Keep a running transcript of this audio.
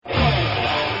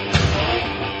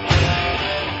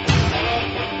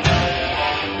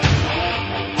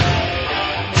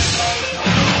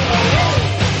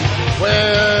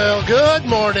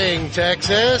morning,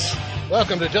 Texas.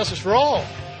 Welcome to Justice for All,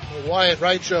 the Wyatt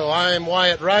Wright Show. I'm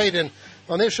Wyatt Wright, and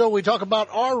on this show we talk about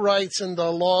our rights and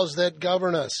the laws that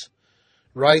govern us.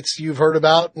 Rights you've heard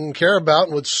about and care about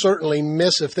and would certainly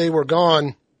miss if they were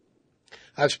gone.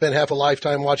 I've spent half a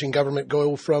lifetime watching government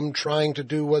go from trying to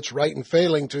do what's right and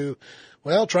failing to,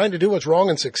 well, trying to do what's wrong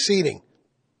and succeeding.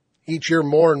 Each year,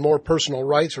 more and more personal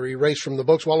rights are erased from the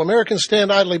books while Americans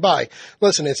stand idly by.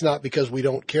 Listen, it's not because we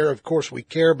don't care. Of course we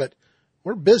care, but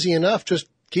we're busy enough just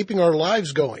keeping our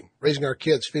lives going, raising our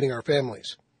kids, feeding our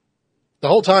families. The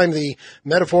whole time, the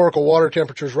metaphorical water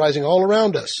temperature is rising all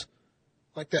around us,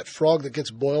 like that frog that gets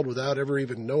boiled without ever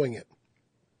even knowing it.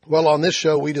 Well, on this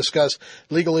show, we discuss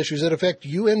legal issues that affect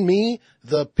you and me,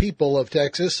 the people of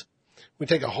Texas. We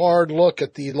take a hard look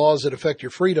at the laws that affect your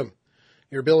freedom,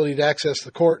 your ability to access the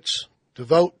courts, to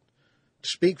vote, to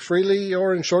speak freely,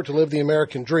 or in short, to live the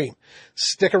American dream.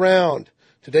 Stick around.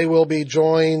 Today we'll be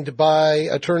joined by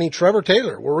attorney Trevor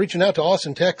Taylor. We're reaching out to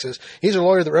Austin, Texas. He's a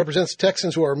lawyer that represents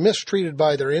Texans who are mistreated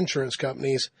by their insurance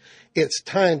companies. It's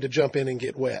time to jump in and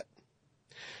get wet.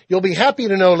 You'll be happy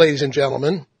to know, ladies and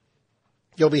gentlemen,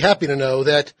 you'll be happy to know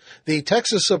that the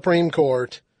Texas Supreme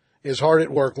Court is hard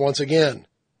at work once again,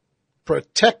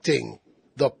 protecting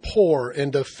the poor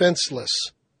and defenseless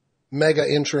mega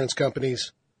insurance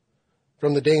companies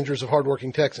from the dangers of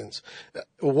hardworking Texans.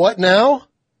 What now?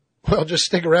 Well, just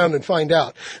stick around and find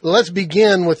out. Let's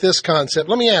begin with this concept.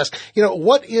 Let me ask,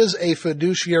 what is a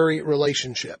fiduciary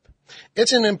relationship?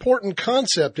 It's an important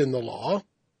concept in the law.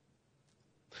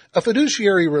 A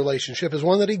fiduciary relationship is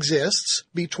one that exists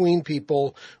between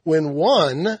people when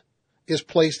one is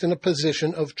placed in a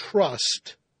position of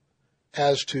trust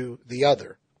as to the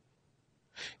other.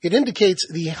 It indicates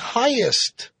the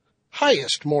highest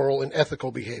moral and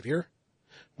ethical behavior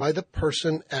by the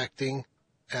person acting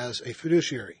as a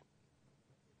fiduciary.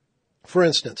 For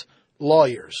instance,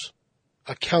 lawyers,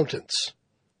 accountants,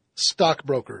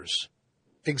 stockbrokers,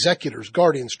 executors,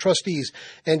 guardians, trustees,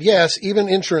 and yes, even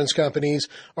insurance companies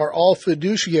are all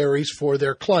fiduciaries for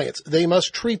their clients. They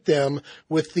must treat them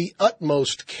with the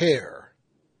utmost care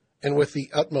and with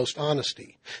the utmost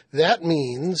honesty. That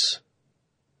means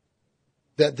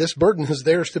that this burden is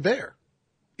theirs to bear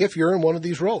if you're in one of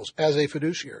these roles as a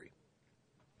fiduciary.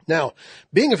 Now,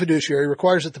 being a fiduciary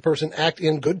requires that the person act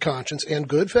in good conscience and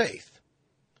good faith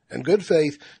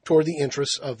toward the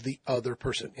interests of the other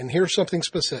person. And here's something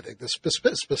specific.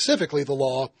 Specifically, the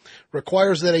law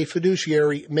requires that a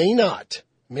fiduciary may not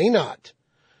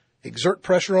exert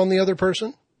pressure on the other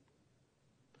person,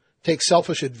 take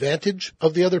selfish advantage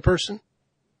of the other person,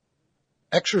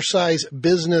 exercise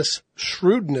business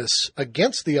shrewdness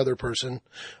against the other person,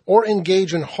 or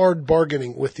engage in hard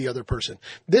bargaining with the other person.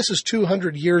 This is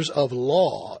 200 years of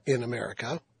law in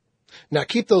America. Now,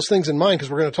 keep those things in mind because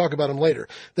we're going to talk about them later.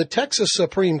 The Texas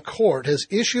Supreme Court has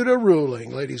issued a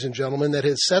ruling, ladies and gentlemen, that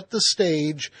has set the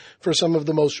stage for some of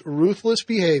the most ruthless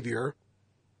behavior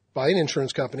by an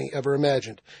insurance company ever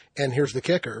imagined. And here's the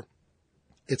kicker.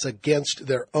 It's against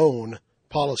their own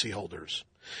policyholders.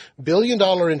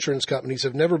 Billion-dollar insurance companies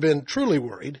have never been truly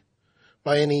worried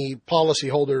by any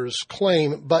policyholder's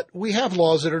claim, but we have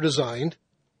laws that are designed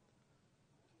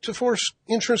to force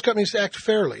insurance companies to act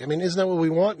fairly. I mean, isn't that what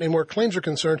we want? And where claims are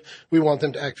concerned, we want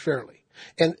them to act fairly.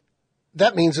 And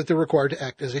that means that they're required to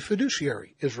act as a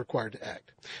fiduciary is required to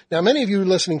act. Now, many of you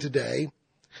listening today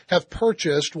have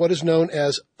purchased what is known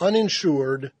as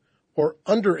uninsured or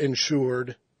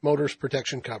underinsured motorist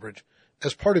protection coverage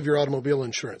as part of your automobile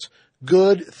insurance.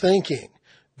 Good thinking.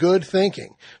 Good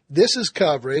thinking. This is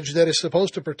coverage that is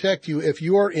supposed to protect you if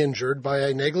you are injured by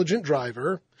a negligent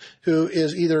driver who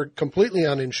is either completely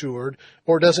uninsured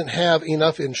or doesn't have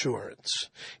enough insurance.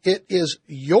 It is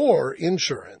your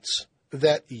insurance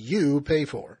that you pay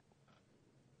for.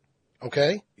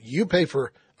 Okay? You pay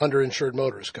for underinsured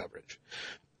motorist coverage.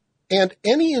 And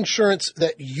any insurance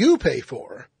that you pay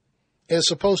for is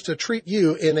supposed to treat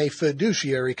you in a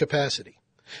fiduciary capacity.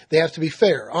 They have to be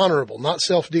fair, honorable, not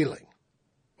self-dealing.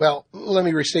 Well, let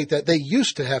me restate that. They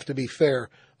used to have to be fair,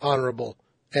 honorable,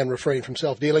 and refrain from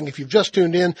self-dealing. If you've just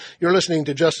tuned in, you're listening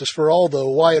to Justice for All, the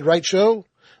Wyatt Wright Show.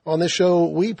 On this show,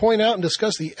 we point out and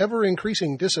discuss the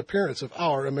ever-increasing disappearance of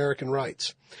our American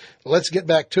rights. Let's get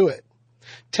back to it.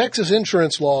 Texas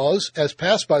insurance laws, as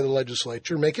passed by the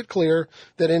legislature, make it clear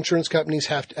that insurance companies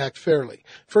have to act fairly.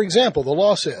 For example, the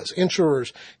law says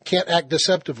insurers can't act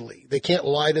deceptively. They can't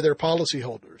lie to their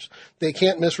policyholders. They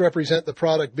can't misrepresent the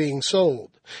product being sold.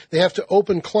 They have to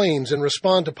open claims and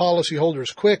respond to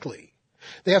policyholders quickly.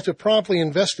 They have to promptly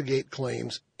investigate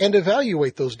claims and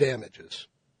evaluate those damages.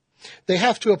 They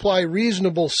have to apply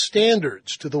reasonable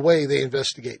standards to the way they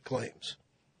investigate claims.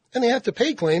 and they have to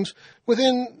pay claims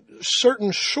within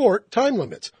certain short time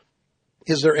limits.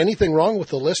 Is there anything wrong with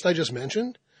the list I just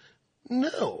mentioned?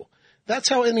 No. That's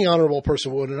how any honorable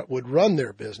person would run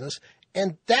their business,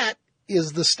 and that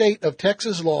is the state of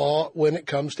Texas law when it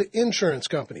comes to insurance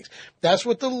companies. That's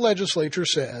what the legislature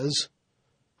says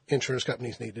insurance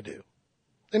companies need to do.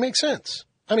 They make sense.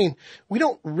 I mean, we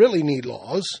don't really need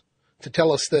laws to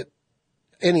tell us that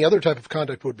any other type of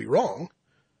conduct would be wrong.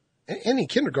 Any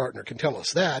kindergartner can tell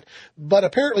us that. But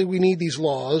apparently we need these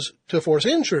laws to force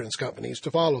insurance companies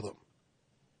to follow them.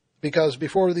 Because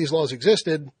before these laws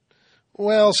existed,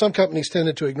 well, some companies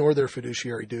tended to ignore their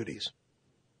fiduciary duties.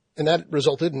 And that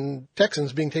resulted in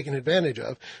Texans being taken advantage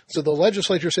of. So the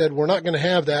legislature said, we're not going to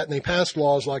have that, and they passed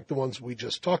laws like the ones we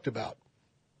just talked about.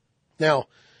 Now,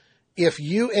 if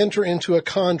you enter into a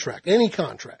contract, any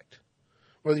contract,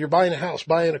 whether you're buying a house,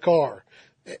 buying a car,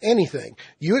 anything,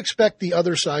 you expect the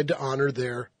other side to honor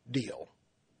their deal.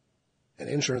 An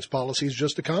insurance policy is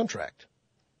just a contract.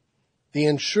 The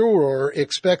insurer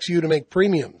expects you to make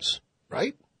premiums,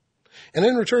 right? And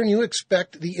in return, you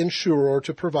expect the insurer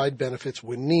to provide benefits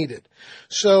when needed.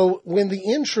 So when the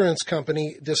insurance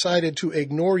company decided to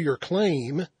ignore your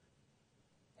claim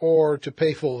or to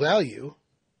pay full value,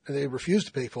 and they refused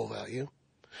to pay full value,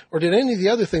 or did any of the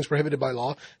other things prohibited by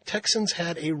law, Texans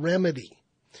had a remedy.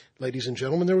 Ladies and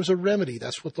gentlemen, there was a remedy.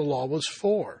 That's what the law was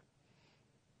for.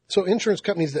 So insurance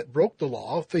companies that broke the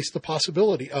law faced the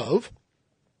possibility of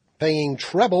paying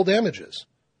treble damages,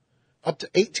 up to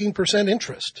 18%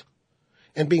 interest,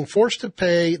 and being forced to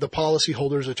pay the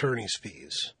policyholder's attorney's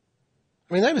fees.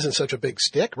 I mean, that isn't such a big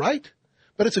stick, right?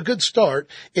 But it's a good start.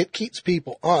 It keeps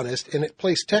people honest, and it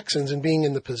placed Texans in being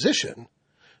in the position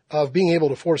of being able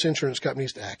to force insurance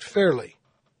companies to act fairly.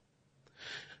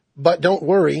 But don't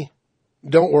worry,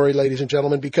 ladies and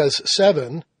gentlemen, because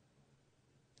seven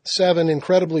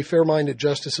incredibly fair-minded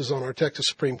justices on our Texas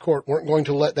Supreme Court weren't going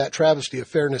to let that travesty of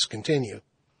fairness continue.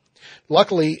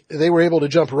 Luckily, they were able to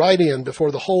jump right in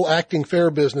before the whole acting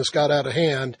fair business got out of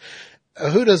hand.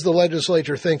 Who does the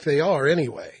legislature think they are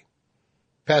anyway?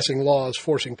 Passing laws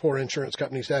forcing poor insurance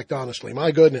companies to act honestly.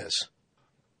 My goodness.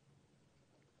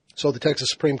 So the Texas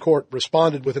Supreme Court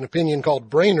responded with an opinion called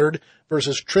Brainerd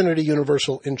versus Trinity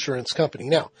Universal Insurance Company.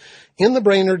 Now, in the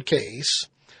Brainerd case,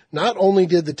 not only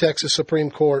did the Texas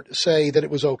Supreme Court say that it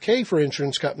was okay for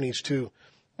insurance companies to,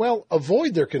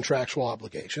 avoid their contractual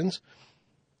obligations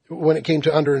when it came to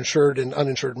underinsured and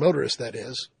uninsured motorists, that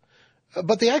is,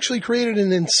 but they actually created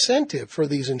an incentive for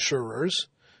these insurers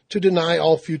to deny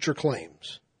all future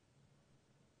claims.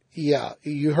 Yeah,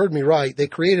 you heard me right. They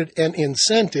created an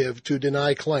incentive to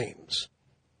deny claims.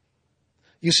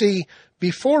 You see,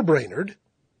 before Brainerd,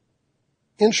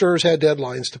 insurers had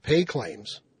deadlines to pay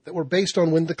claims that were based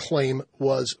on when the claim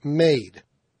was made.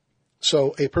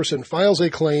 So a person files a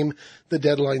claim, the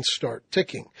deadlines start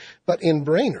ticking. But in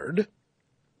Brainerd,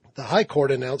 the High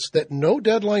Court announced that no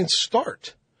deadlines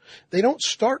start. They don't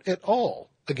start at all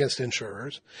against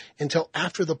insurers until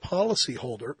after the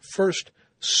policyholder first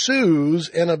sues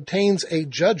and obtains a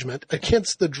judgment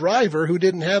against the driver who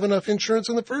didn't have enough insurance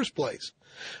in the first place.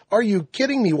 Are you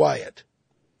kidding me, Wyatt?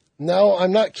 No,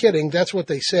 I'm not kidding. That's what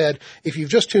they said. If you've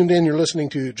just tuned in, you're listening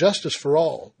to Justice for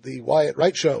All, the Wyatt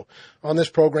Wright Show. On this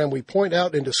program, we point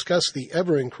out and discuss the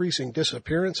ever-increasing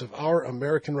disappearance of our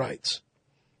American rights.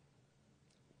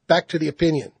 Back to the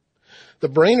opinion. The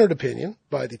Brainerd opinion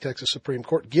by the Texas Supreme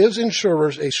Court gives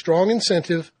insurers a strong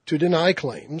incentive to deny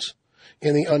claims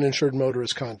in the uninsured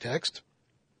motorist context,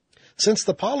 since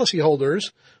the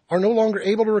policyholders are no longer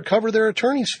able to recover their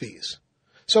attorney's fees.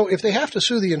 So if they have to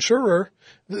sue the insurer,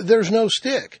 there's no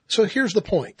stick. So here's the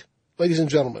point, ladies and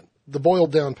gentlemen, the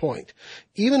boiled down point.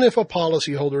 Even if a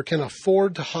policyholder can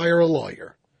afford to hire a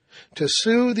lawyer to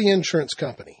sue the insurance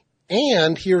company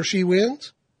and he or she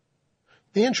wins,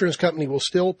 the insurance company will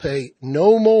still pay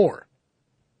no more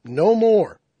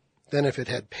than if it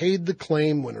had paid the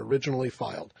claim when originally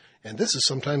filed. And this is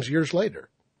sometimes years later.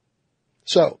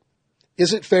 So,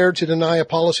 is it fair to deny a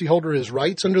policyholder his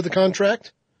rights under the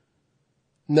contract?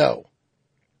 No.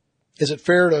 Is it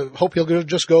fair to hope he'll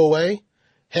just go away?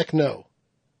 Heck no.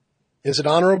 Is it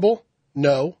honorable?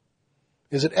 No.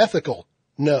 Is it ethical?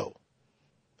 No.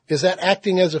 Is that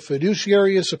acting as a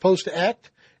fiduciary is supposed to act?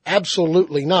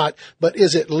 Absolutely not. But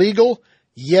is it legal?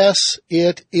 Yes,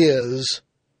 it is,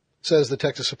 says the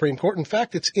Texas Supreme Court. In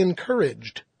fact, it's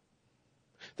encouraged.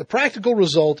 The practical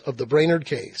result of the Brainerd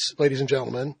case, ladies and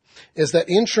gentlemen, is that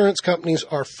insurance companies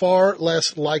are far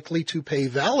less likely to pay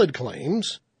valid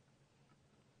claims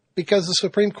because the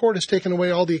Supreme Court has taken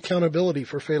away all the accountability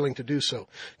for failing to do so.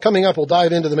 Coming up, we'll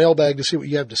dive into the mailbag to see what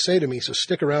you have to say to me, so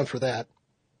stick around for that.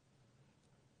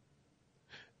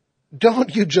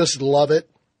 Don't you just love it?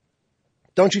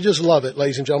 Don't you just love it,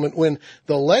 ladies and gentlemen, when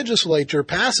the legislature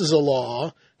passes a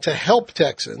law to help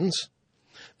Texans,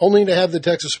 only to have the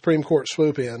Texas Supreme Court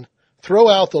swoop in, throw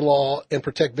out the law, and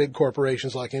protect big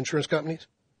corporations like insurance companies?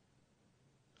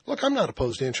 Look, I'm not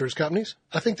opposed to insurance companies.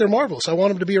 I think they're marvelous. I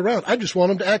want them to be around. I just want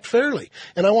them to act fairly.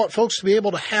 And I want folks to be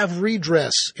able to have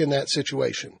redress in that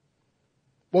situation.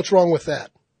 What's wrong with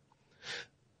that?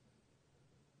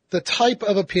 The type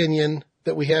of opinion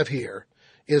that we have here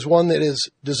is one that is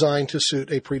designed to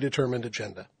suit a predetermined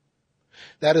agenda.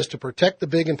 That is to protect the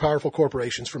big and powerful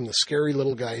corporations from the scary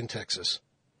little guy in Texas.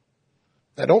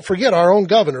 Now, don't forget, our own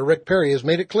governor, Rick Perry, has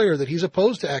made it clear that he's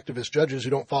opposed to activist judges who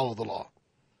don't follow the law,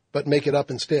 but make it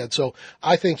up instead. So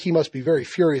I think he must be very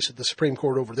furious at the Supreme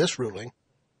Court over this ruling.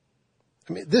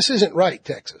 I mean, this isn't right,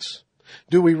 Texas.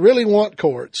 Do we really want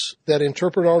courts that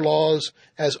interpret our laws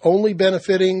as only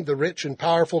benefiting the rich and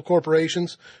powerful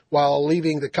corporations while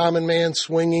leaving the common man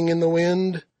swinging in the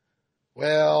wind?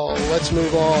 Well, let's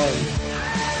move on.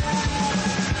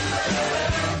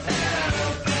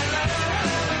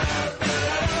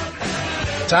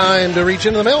 Time to reach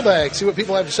into the mailbag, see what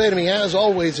people have to say to me. As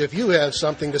always, if you have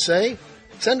something to say,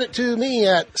 send it to me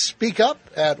at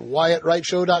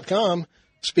speakup@WyattWrightShow.com.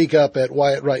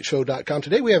 Speakup@WyattWrightShow.com.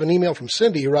 Today we have an email from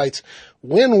Cindy who writes,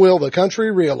 when will the country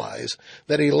realize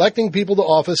that electing people to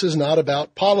office is not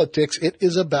about politics, it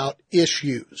is about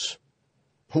issues?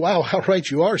 Wow, how right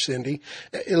you are, Cindy.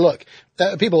 Look,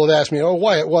 people have asked me, oh,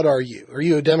 Wyatt, what are you? Are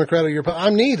you a Democrat or you're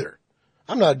I'm neither.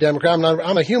 I'm not a Democrat.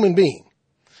 I'm a human being.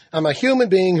 I'm a human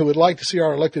being who would like to see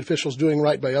our elected officials doing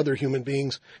right by other human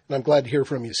beings, and I'm glad to hear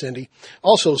from you, Cindy.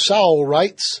 Also, Saul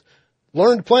writes,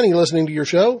 learned plenty listening to your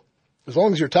show. As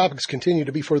long as your topics continue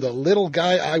to be for the little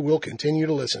guy, I will continue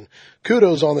to listen.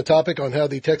 Kudos on the topic on how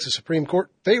the Texas Supreme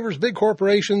Court favors big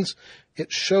corporations.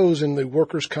 It shows in the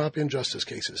workers' comp injustice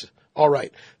cases. All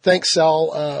right. Thanks,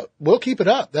 Sal. We'll keep it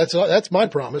up. That's my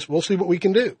promise. We'll see what we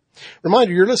can do.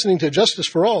 Reminder, you're listening to Justice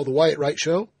for All, the Wyatt Wright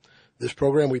Show. This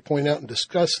program, we point out and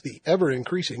discuss the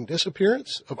ever-increasing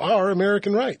disappearance of our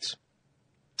American rights.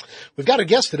 We've got a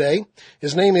guest today.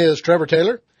 His name is Trevor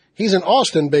Taylor. He's an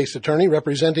Austin-based attorney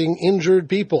representing injured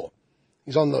people.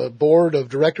 He's on the board of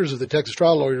directors of the Texas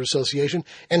Trial Lawyers Association,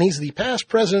 and he's the past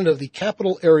president of the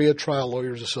Capital Area Trial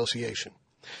Lawyers Association.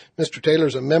 Mr. Taylor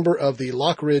is a member of the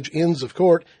Lockridge Inns of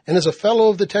Court and is a fellow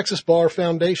of the Texas Bar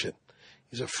Foundation.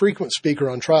 He's a frequent speaker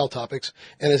on trial topics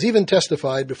and has even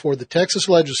testified before the Texas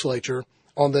legislature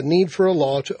on the need for a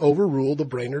law to overrule the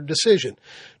Brainerd decision.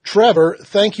 Trevor,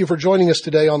 thank you for joining us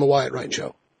today on the Wyatt Wright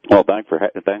Show. Well, thanks for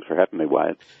having me,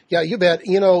 Wyatt. Yeah, you bet.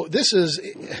 You know,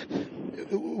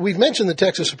 we've mentioned the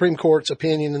Texas Supreme Court's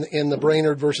opinion in the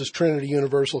Brainerd versus Trinity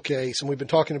Universal case, and we've been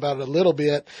talking about it a little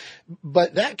bit,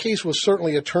 but that case was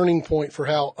certainly a turning point for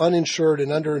how uninsured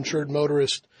and underinsured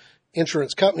motorist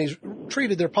insurance companies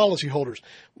treated their policyholders.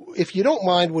 If you don't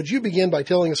mind, would you begin by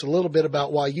telling us a little bit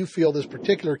about why you feel this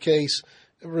particular case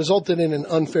resulted in an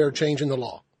unfair change in the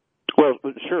law? Well,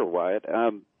 sure, Wyatt.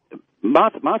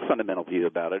 My fundamental view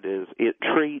about it is it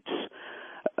treats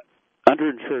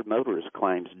underinsured motorist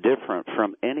claims different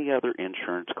from any other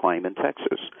insurance claim in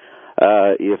Texas.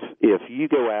 If you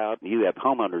go out and you have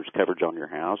homeowners coverage on your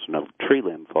house and a tree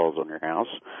limb falls on your house,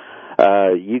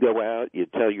 you go out, you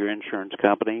tell your insurance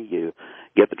company, you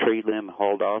get the tree limb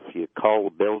hauled off, you call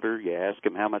the builder, you ask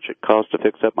him how much it costs to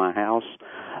fix up my house,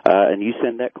 and you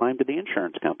send that claim to the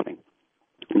insurance company.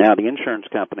 Now, the insurance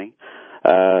company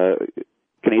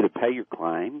can either pay your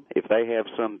claim if they have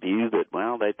some view that,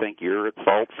 well, they think you're at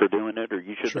fault for doing it or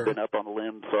you should have been up on a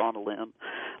limb, sawing a limb.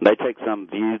 They take some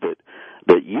view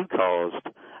that you caused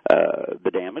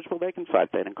the damage, well, they can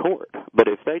fight that in court. But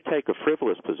if they take a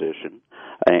frivolous position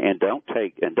and don't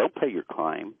pay your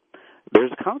claim,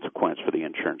 there's a consequence for the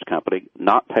insurance company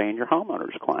not paying your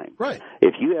homeowner's claim. Right.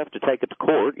 If you have to take it to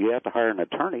court, you have to hire an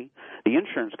attorney. The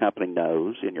insurance company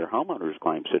knows in your homeowner's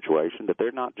claim situation that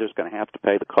they're not just going to have to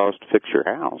pay the cost to fix your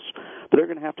house, but they're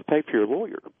going to have to pay for your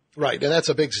lawyer. Right, and that's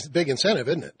a big incentive,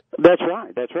 isn't it? That's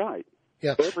right. That's right.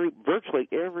 Yeah. Virtually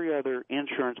every other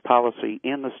insurance policy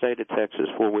in the state of Texas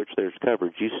for which there's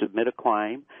coverage, you submit a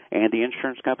claim, and the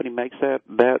insurance company makes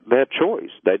that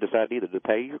choice. They decide either to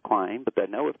pay your claim, but they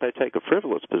know if they take a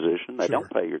frivolous position, they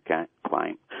don't pay your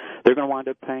claim, they're going to wind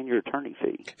up paying your attorney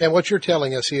fee. And what you're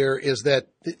telling us here is that,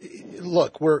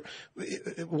 look,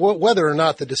 whether or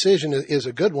not the decision is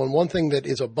a good one thing that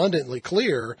is abundantly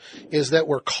clear is that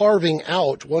we're carving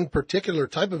out one particular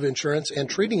type of insurance and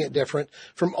treating it different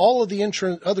from all of the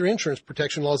other insurance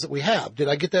protection laws that we have. Did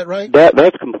I get that right?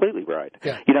 That's completely right.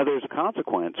 Yeah. You know, there's a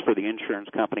consequence for the insurance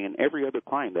company in every other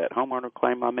claim. That homeowner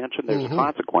claim I mentioned, there's a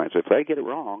consequence. If they get it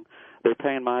wrong, they're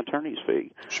paying my attorney's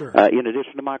fee, sure. In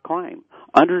addition to my claim.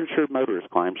 Underinsured motorist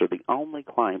claims are the only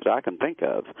claims I can think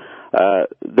of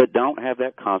that don't have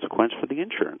that consequence for the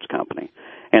insurance company.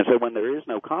 And so when there is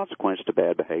no consequence to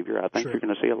bad behavior, I think Sure. you're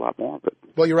going to see a lot more of it.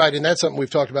 Well, you're right, and that's something we've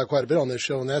talked about quite a bit on this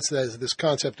show, and that's this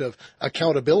concept of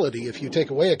accountability. If you take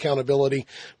away accountability,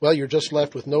 well, you're just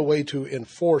left with no way to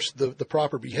enforce the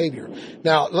proper behavior.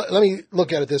 Now, let me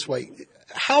look at it this way.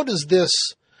 How does this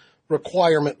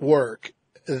requirement work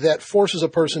that forces a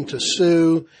person to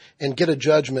sue and get a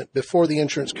judgment before the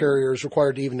insurance carrier is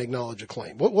required to even acknowledge a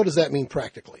claim? What does that mean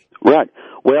practically? Right.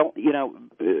 Well,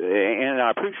 and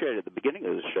I appreciate at the beginning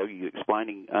of the show you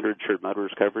explaining underinsured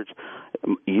motorist coverage,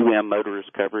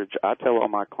 motorist coverage. I tell all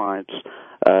my clients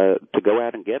to go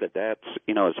out and get it. That's,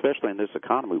 especially in this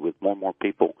economy with more and more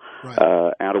people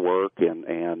Right. out of work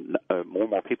and more and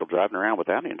more people driving around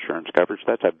without insurance coverage,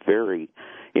 that's a very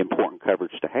important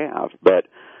coverage to have. But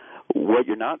what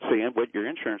you're not seeing, what your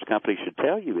insurance company should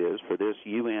tell you is for this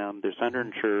this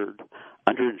underinsured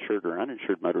or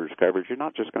uninsured motorist coverage, you're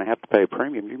not just going to have to pay a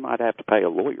premium. You might have to pay a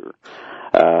lawyer.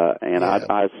 And Yeah.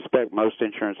 I suspect most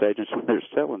insurance agents, when they're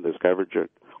selling this coverage,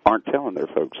 aren't telling their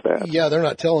folks that. Yeah, they're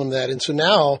not telling them that. And so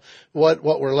now what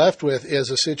we're left with is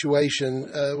a situation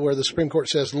where the Supreme Court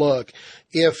says, look,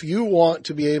 if you want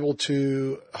to be able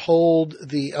to hold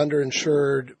the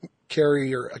underinsured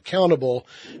carrier accountable,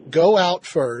 go out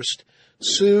first,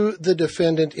 sue the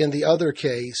defendant in the other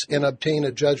case, and obtain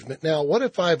a judgment. Now, what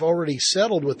if I've already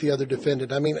settled with the other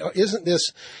defendant? I mean, isn't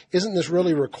this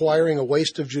really requiring a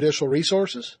waste of judicial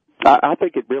resources? I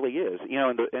think it really is.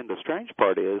 And the strange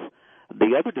part is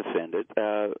the other defendant,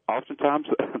 oftentimes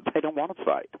they don't want to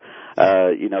fight.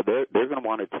 They're going to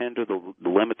want to tender the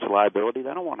limits of liability.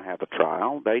 They don't want to have a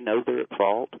trial. They know they're at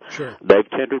fault. Sure. They've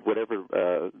tendered whatever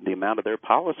the amount of their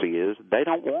policy is. They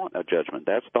don't want a judgment.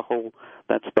 That's the whole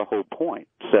point.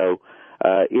 So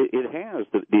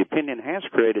the opinion has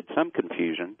created some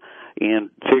confusion in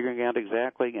figuring out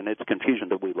exactly, and it's confusion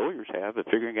that we lawyers have, in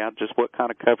figuring out just what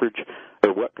kind of coverage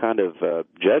or what kind of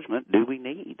judgment do we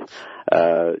need.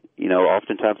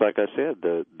 Oftentimes, like I said,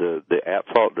 the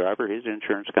at-fault driver, his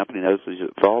insurance company knows he's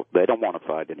at fault. They don't want to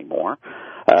fight anymore.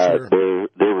 Sure.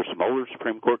 There were some older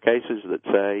Supreme Court cases that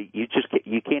say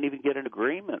you can't even get an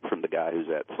agreement from the guy who's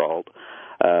at fault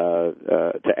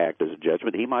to act as a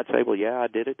judgment. He might say, well, yeah, I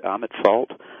did it. I'm at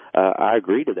fault. I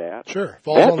agree to that. Sure.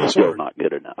 Falls That's on the still sword. not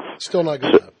good enough. Still not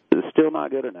good enough. It's still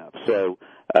not good enough. So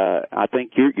I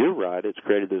think you're right. It's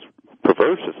created this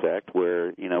perverse effect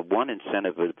where, one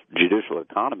incentive of judicial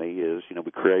economy is,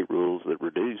 we create rules that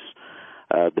reduce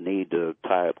the need to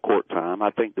tie up court time.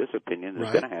 I think this opinion is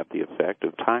going to have the effect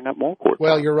of tying up more court time.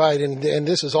 Well, you're right, and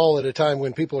this is all at a time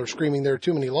when people are screaming there are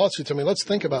too many lawsuits. I mean, let's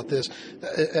think about this.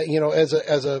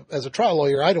 As a trial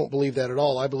lawyer, I don't believe that at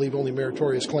all. I believe only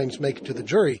meritorious claims make it to the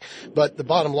jury. But the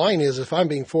bottom line is, if I'm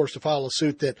being forced to file a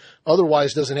suit that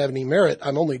otherwise doesn't have any merit,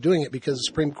 I'm only doing it because the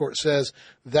Supreme Court says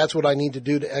that's what I need to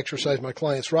do to exercise my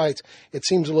client's rights. It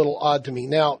seems a little odd to me.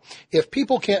 Now, if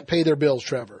people can't pay their bills,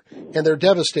 Trevor, and they're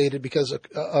devastated because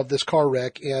of this car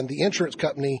wreck, and the insurance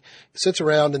company sits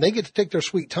around and they get to take their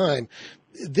sweet time,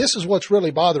 this is what's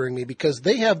really bothering me, because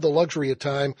they have the luxury of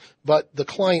time, but the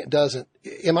client doesn't.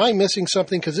 Am I missing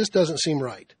something? Because this doesn't seem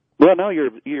right. Well, no,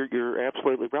 you're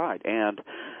absolutely right. And,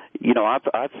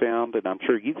 I've found, and I'm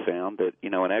sure you've found, that,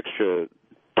 an extra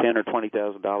 $10,000 or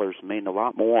 $20,000 mean a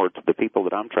lot more to the people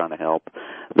that I'm trying to help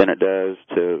than it does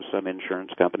to some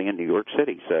insurance company in New York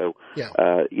City. So, yeah.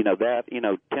 That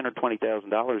 $10,000 or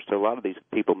 $20,000 to a lot of these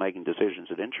people making decisions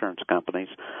at insurance companies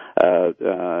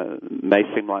may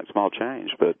seem like small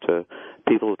change, but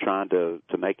people are trying to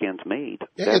make ends meet.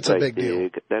 It's a big deal.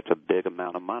 That's a big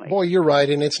amount of money. Boy, you're right,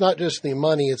 and it's not just the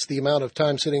money; it's the amount of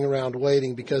time sitting around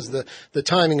waiting, because the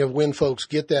timing of when folks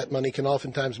get that money can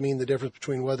oftentimes mean the difference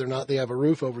between whether or not they have a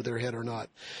roof over their head or not.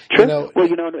 Sure. And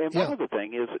one other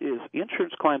thing is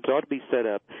insurance claims ought to be set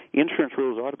up, insurance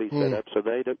rules ought to be set up so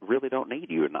they really don't need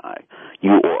you or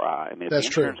I. I mean, if That's the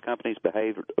insurance true. companies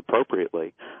behave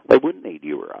appropriately, they wouldn't need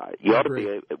you or I. We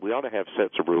ought to have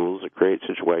sets of rules that create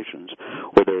situations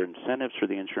where there are incentives for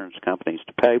the insurance companies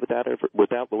to pay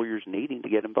without lawyers needing to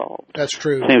get involved. That's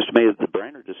true. It seems to me that the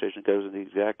Brainerd decision goes in the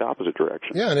exact opposite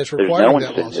direction. Yeah, and it's requiring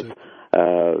that incentive. lawsuit.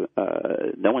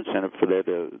 no incentive for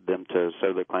them to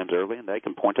settle their claims early, and they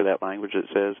can point to that language that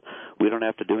says we don't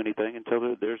have to do anything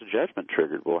until there's a judgment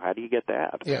triggered. Well, how do you get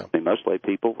that? Yeah. I mean, most lay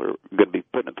people are going to be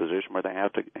put in a position where they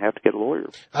have to get a lawyer.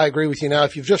 I agree with you. Now,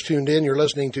 if you've just tuned in, you're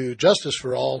listening to Justice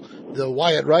for All, the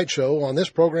Wyatt Wright Show. On this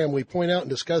program, we point out and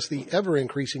discuss the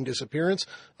ever-increasing disappearance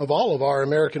of all of our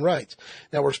American rights.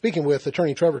 Now, we're speaking with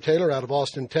Attorney Trevor Taylor out of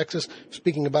Austin, Texas,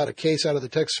 speaking about a case out of the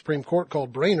Texas Supreme Court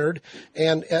called Brainerd.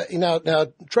 And now,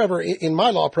 Trevor, in my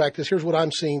law practice, here's what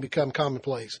I'm seeing become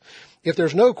commonplace. If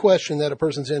there's no question that a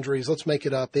person's injuries, let's make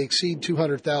it up, they exceed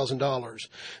 $200,000,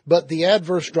 but the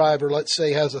adverse driver, let's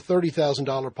say, has a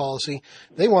 $30,000 policy,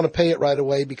 they want to pay it right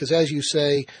away because, as you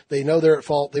say, they know they're at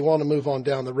fault. They want to move on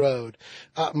down the road.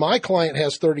 My client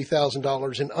has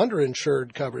 $30,000 in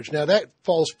underinsured coverage. Now, that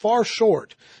falls far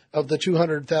short of the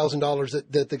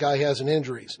 $200,000 that the guy has in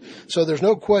injuries. So there's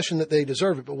no question that they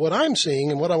deserve it. But what I'm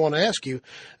seeing, and what I want to ask you,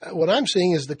 what I'm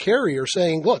seeing is the carrier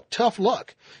saying, look, tough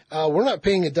luck. We're not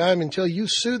paying a dime until you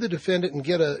sue the defendant and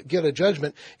get a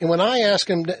judgment. And when I ask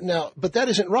them now, but that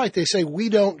isn't right. They say, we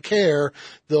don't care.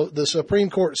 The Supreme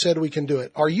Court said we can do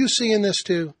it. Are you seeing this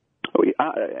too? Oh,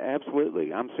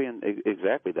 absolutely. I'm seeing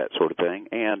exactly that sort of thing.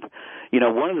 And,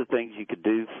 one of the things you could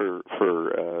do for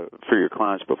your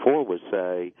clients before was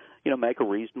say, make a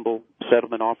reasonable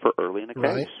settlement offer early in the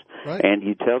case. Right. And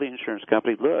you tell the insurance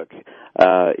company, look,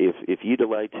 if you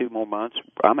delay 2 more months,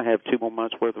 I'm going to have 2 more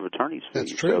months worth of attorney's fees.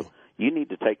 That's true. So you need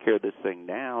to take care of this thing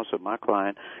now so my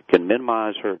client can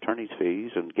minimize her attorney's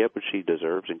fees and get what she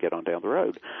deserves and get on down the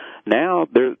road. Now,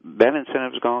 that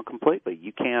incentive's gone completely.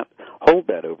 You can't hold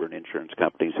that over an insurance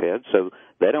company's head, so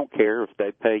they don't care if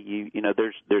they pay you.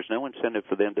 There's no incentive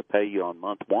for them to pay you on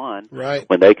month 1 right.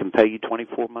 when they can pay you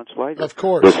 24 months later. Of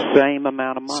course. The same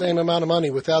amount of money. Same amount of money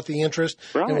without the interest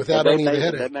right. and without any of the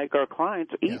headache. They make our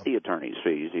clients eat the attorney's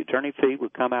fees. The attorney fee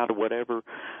would come out of whatever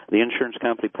the insurance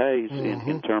company pays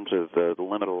in terms of the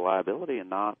limit of liability and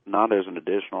not as an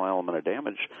additional element of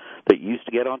damage that used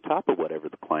to get on top of whatever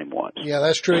the claim was. Yeah,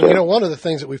 that's true. So, one of the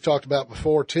things that we've talked about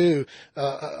before, too,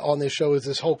 on this show is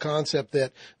this whole concept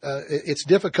that it's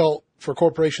difficult for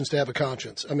corporations to have a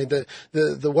conscience. I mean,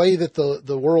 the way that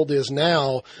the world is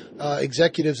now,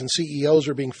 executives and CEOs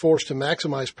are being forced to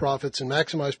maximize profits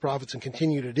and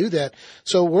continue to do that.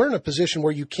 So we're in a position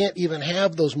where you can't even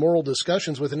have those moral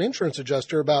discussions with an insurance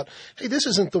adjuster about, hey, this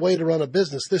isn't the way to run a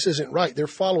business. This isn't right. They're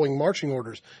following marching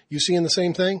orders. You seeing the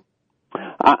same thing?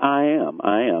 I am.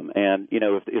 And,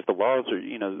 if the laws are,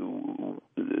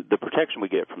 the protection we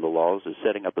get from the laws is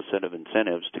setting up a set of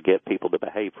incentives to get people to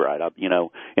behave right.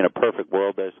 In a perfect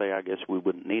world, they say, I guess we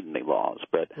wouldn't need any laws.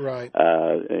 But, right.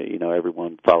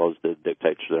 Everyone follows the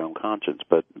dictates of their own conscience.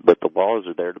 But the laws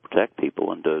are there to protect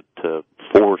people and to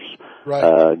force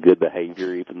right. Good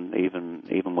behavior,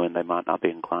 even when they might not be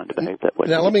inclined to behave that way.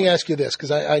 Now, let me ask you this,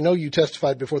 because I know you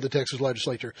testified before the Texas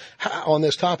legislature on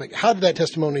this topic. How did that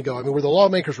testimony go? I mean, were the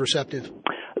lawmakers receptive?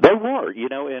 They were,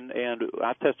 and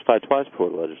I've testified twice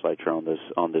before the legislature on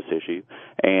this issue,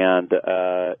 and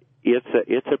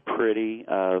it's a pretty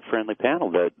friendly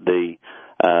panel. That the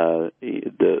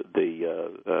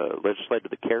legislator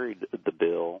that carried the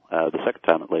bill the second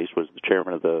time at least was the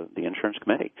chairman of the insurance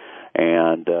committee,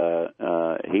 and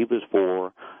he was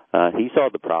for. He saw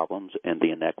the problems and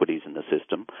the inequities in the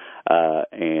system,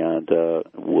 and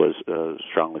was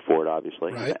strongly for it,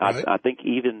 obviously. Right, I think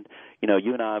even,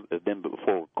 you and I have been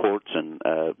before courts and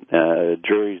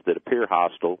juries that appear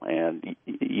hostile, and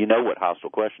you know what hostile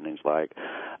questioning is like.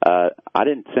 I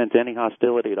didn't sense any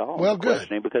hostility at all in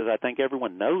questioning because I think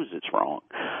everyone knows it's wrong.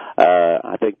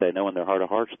 I think they know in their heart of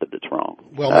hearts that it's wrong.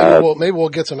 Well, maybe we'll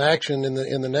get some action in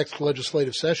the next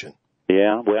legislative session.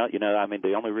 Yeah, well,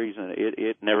 the only reason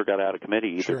it never got out of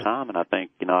committee either time, and I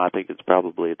think it's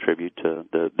probably a tribute to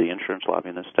the insurance lobby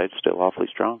in the state is still awfully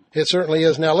strong. It certainly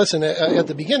is. Now, listen, at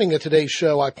the beginning of today's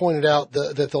show, I pointed out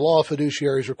that the law of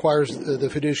fiduciaries requires the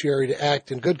fiduciary to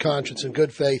act in good conscience and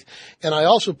good faith, and I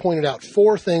also pointed out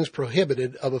 4 things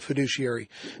prohibited of a fiduciary.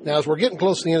 Now, as we're getting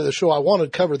close to the end of the show, I want to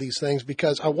cover these things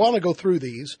because I want to go through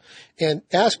these and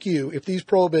ask you if these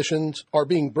prohibitions are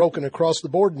being broken across the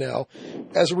board now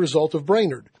as a result of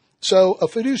Brainerd. So a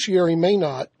fiduciary may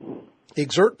not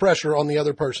exert pressure on the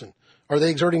other person. Are they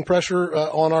exerting pressure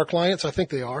on our clients? I think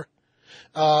they are.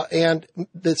 And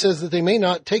it says that they may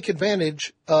not take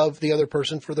advantage of the other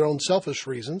person for their own selfish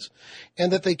reasons,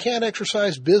 and that they can't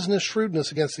exercise business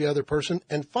shrewdness against the other person,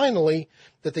 and finally,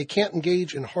 that they can't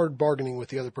engage in hard bargaining with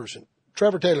the other person.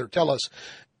 Trevor Taylor, tell us,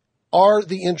 are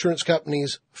the insurance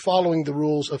companies following the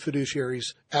rules of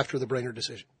fiduciaries after the Brainerd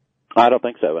decision? I don't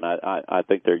think so, and I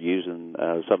think they're using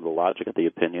some of the logic of the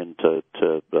opinion to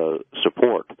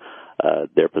support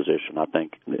their position. I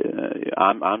think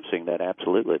I'm seeing that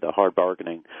absolutely. The hard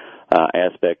bargaining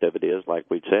aspect of it is, like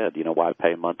we said, why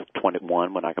pay a month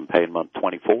 21 when I can pay a month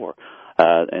 24?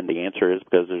 And the answer is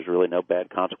because there's really no bad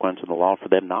consequence in the law for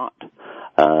them not.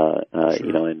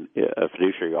 Sure. And a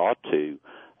fiduciary ought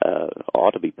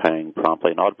to be paying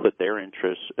promptly and ought to put their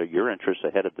interests, your interests,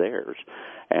 ahead of theirs.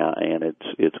 And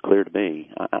it's clear to me,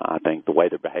 I think the way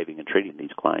they're behaving and treating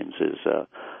these claims is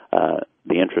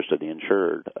the interest of the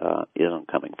insured isn't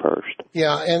coming first.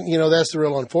 Yeah, and that's the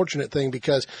real unfortunate thing,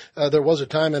 because there was a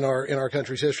time in our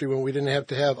country's history when we didn't have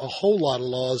to have a whole lot of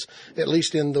laws, at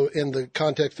least in the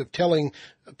context of telling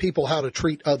people how to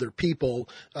treat other people.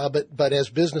 But as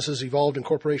businesses evolved and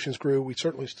corporations grew, we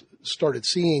certainly started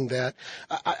seeing that.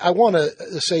 I want to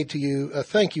say to you,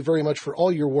 thank you very much for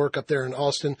all your work up there in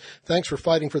Austin. Thanks for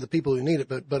fighting for the people who need it,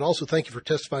 but also thank you for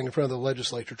testifying in front of the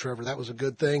legislature, Trevor. That was a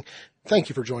good thing. Thank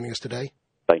you for joining us today.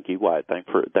 Thank you, Wyatt. Thank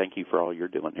you for all you're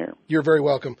doing here. You're very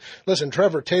welcome. Listen,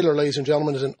 Trevor Taylor, ladies and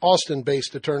gentlemen, is an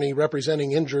Austin-based attorney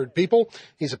representing injured people.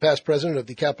 He's a past president of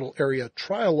the Capital Area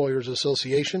Trial Lawyers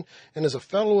Association and is a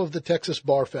fellow of the Texas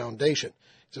Bar Foundation.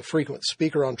 He's a frequent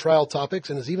speaker on trial topics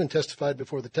and has even testified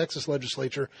before the Texas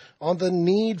legislature on the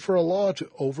need for a law to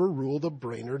overrule the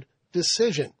Brainerd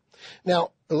decision.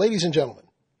 Now, ladies and gentlemen,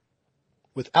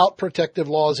 without protective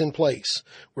laws in place,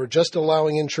 we're just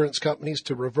allowing insurance companies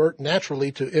to revert naturally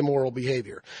to immoral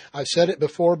behavior. I've said it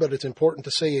before, but it's important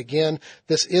to say again,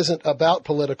 this isn't about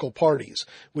political parties.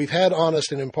 We've had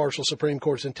honest and impartial Supreme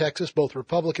Courts in Texas, both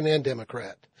Republican and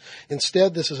Democrat.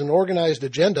 Instead, this is an organized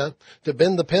agenda to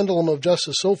bend the pendulum of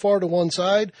justice so far to one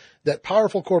side that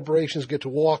powerful corporations get to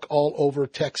walk all over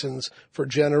Texans for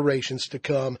generations to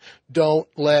come. Don't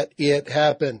let it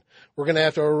happen. We're going to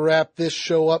have to wrap this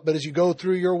show up, but as you go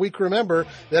through your week, remember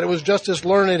that it was Justice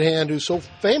Learned Hand who so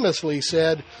famously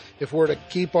said, if we're to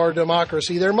keep our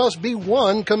democracy, there must be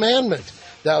one commandment.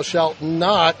 Thou shalt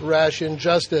not ration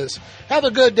justice. Have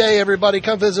a good day, everybody.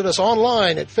 Come visit us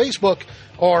online at Facebook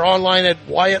or online at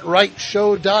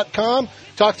WyattWrightShow.com.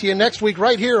 Talk to you next week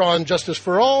right here on Justice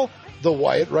for All, The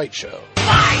Wyatt Wright Show.